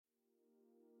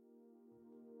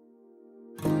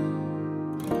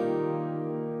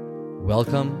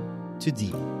Welcome to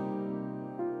Deep,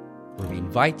 where we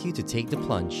invite you to take the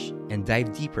plunge and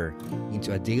dive deeper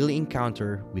into a daily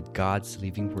encounter with God's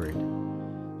living Word.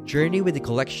 Journey with a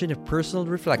collection of personal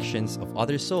reflections of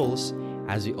other souls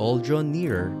as we all draw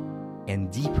nearer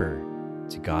and deeper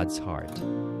to God's heart.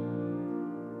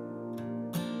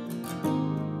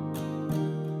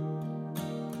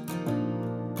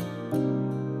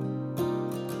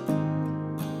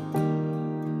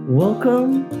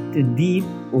 Welcome to Deep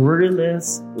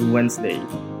Wordless Wednesday.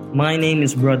 My name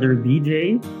is Brother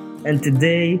BJ, and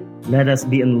today let us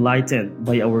be enlightened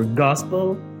by our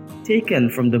gospel taken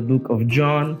from the book of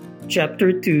John,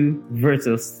 chapter 2,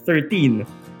 verses 13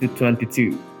 to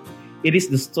 22. It is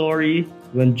the story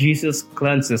when Jesus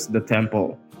cleanses the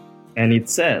temple, and it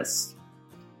says,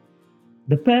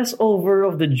 "The Passover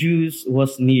of the Jews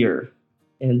was near,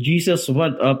 and Jesus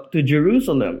went up to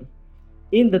Jerusalem.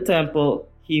 In the temple,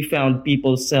 he found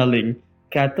people selling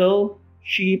cattle,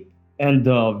 sheep, and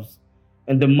doves,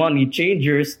 and the money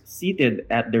changers seated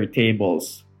at their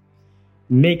tables.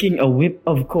 Making a whip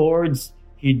of cords,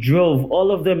 he drove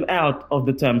all of them out of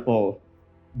the temple,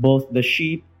 both the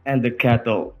sheep and the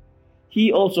cattle.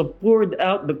 He also poured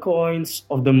out the coins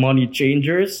of the money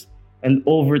changers and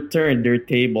overturned their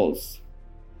tables.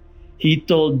 He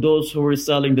told those who were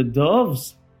selling the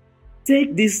doves,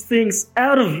 'Take these things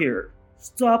out of here.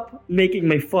 Stop making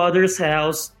my Father's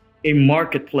house a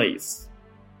marketplace.'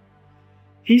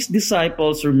 His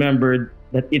disciples remembered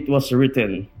that it was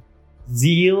written,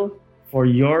 'Zeal for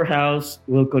your house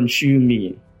will consume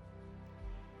me.'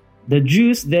 The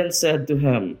Jews then said to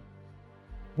him,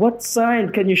 'What sign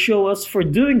can you show us for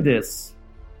doing this?'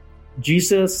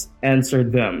 Jesus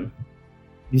answered them,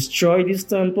 'Destroy this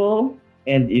temple,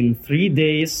 and in 3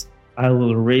 days I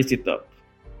will raise it up.'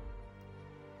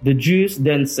 The Jews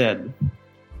then said,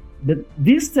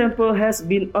 'This temple has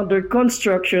been under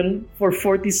construction for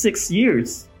 46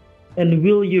 years, and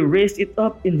will you raise it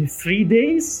up in 3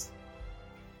 days?'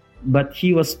 But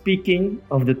he was speaking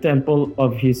of the temple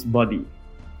of his body.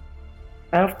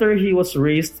 After he was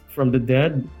raised from the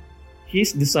dead,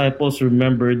 his disciples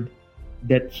remembered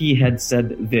that he had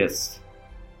said this,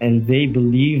 and they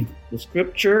believed the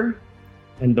scripture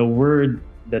and the word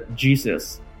that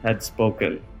Jesus had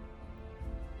spoken."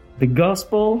 The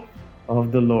Gospel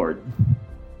of the Lord.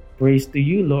 Praise to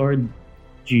you, Lord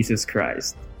Jesus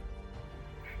Christ.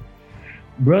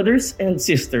 Brothers and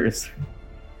sisters,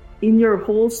 in your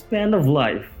whole span of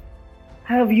life,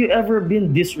 have you ever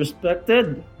been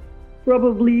disrespected,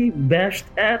 probably bashed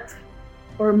at,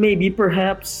 or maybe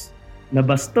perhaps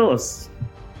nabastos?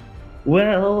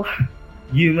 Well,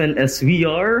 human as we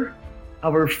are,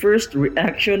 our first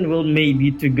reaction will maybe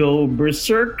to go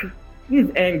berserk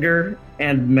with anger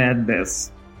and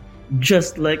madness,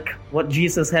 just like what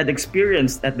Jesus had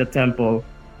experienced at the temple,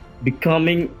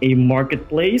 becoming a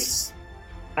marketplace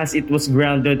as it was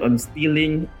grounded on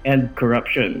stealing and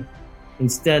corruption,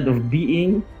 instead of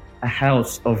being a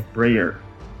house of prayer.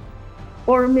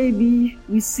 Or maybe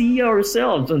we see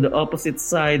ourselves on the opposite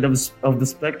side of the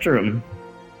spectrum,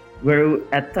 where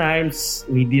at times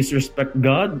we disrespect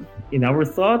God in our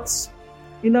thoughts,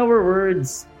 in our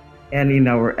words, and in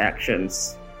our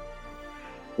actions.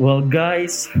 Well,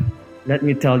 guys, let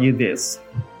me tell you this.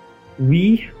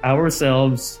 We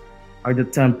ourselves are the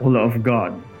temple of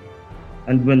God.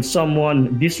 And when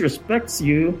someone disrespects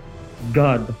you,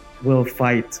 God will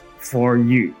fight for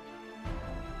you.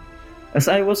 As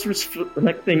I was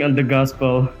reflecting on the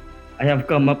gospel, I have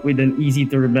come up with an easy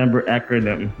to remember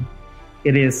acronym.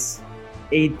 It is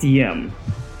ATM.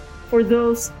 For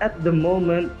those at the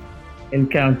moment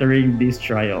encountering these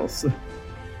trials.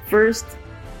 First,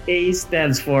 A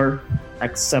stands for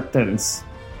acceptance,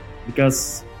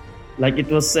 because like it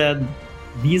was said,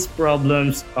 these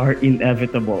problems are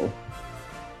inevitable.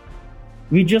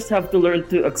 We just have to learn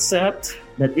to accept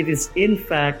that it is in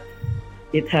fact,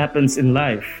 it happens in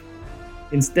life.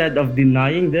 Instead of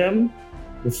denying them,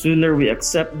 the sooner we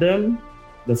accept them,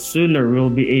 the sooner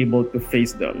we'll be able to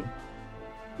face them.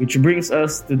 Which brings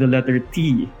us to the letter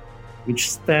T, which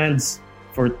stands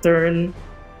for turn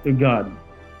to God.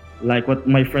 Like what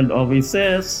my friend always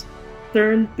says,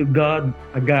 turn to God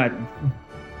agad,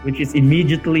 which is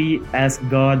immediately ask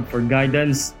God for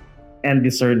guidance and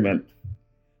discernment.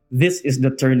 This is the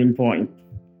turning point.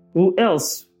 Who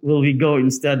else will we go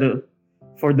instead of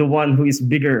for the one who is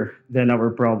bigger than our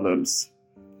problems?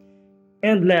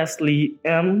 And lastly,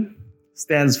 M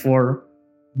stands for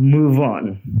move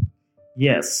on.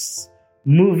 Yes,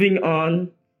 moving on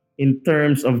in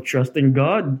terms of trusting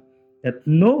God, that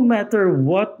no matter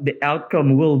what the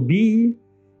outcome will be,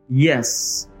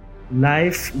 yes,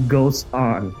 life goes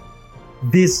on.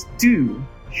 This too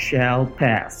shall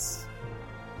pass.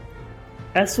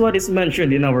 As what is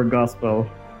mentioned in our gospel,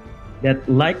 that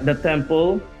like the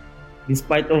temple,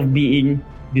 despite of being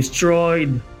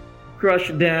destroyed,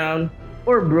 crushed down,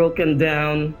 or broken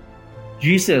down,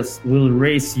 Jesus will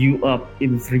raise you up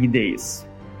in 3 days.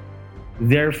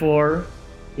 Therefore,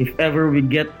 if ever we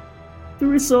get to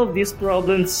resolve these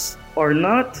problems or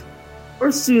not,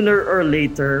 or sooner or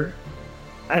later,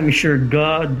 I'm sure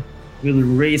God will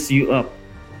raise you up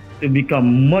to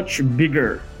become much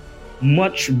bigger,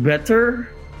 much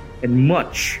better, and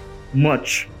much,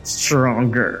 much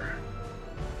stronger.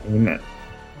 Amen.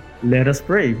 Let us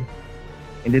pray.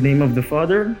 In the name of the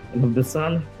Father, and of the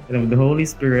Son, and of the Holy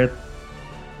Spirit.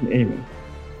 Amen.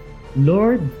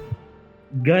 Lord,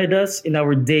 guide us in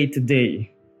our day to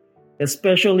day,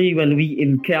 especially when we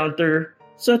encounter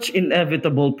such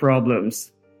inevitable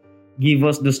problems. Give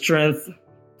us the strength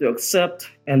to accept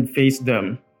and face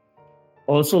them.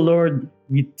 Also, Lord,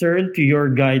 we turn to your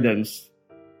guidance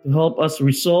to help us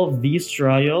resolve these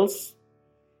trials.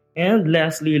 And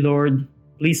lastly, Lord,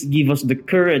 please give us the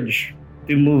courage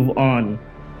to move on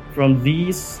from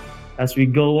these as we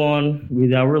go on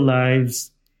with our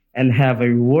lives and have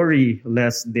a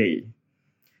worry-less day.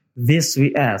 This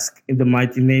we ask in the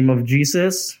mighty name of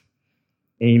Jesus.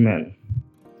 Amen.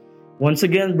 Once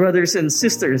again, brothers and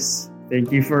sisters,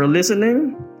 thank you for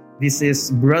listening. This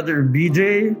is Brother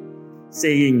BJ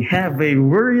saying, have a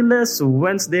worry-less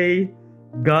Wednesday.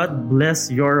 God bless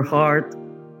your heart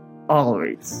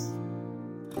always.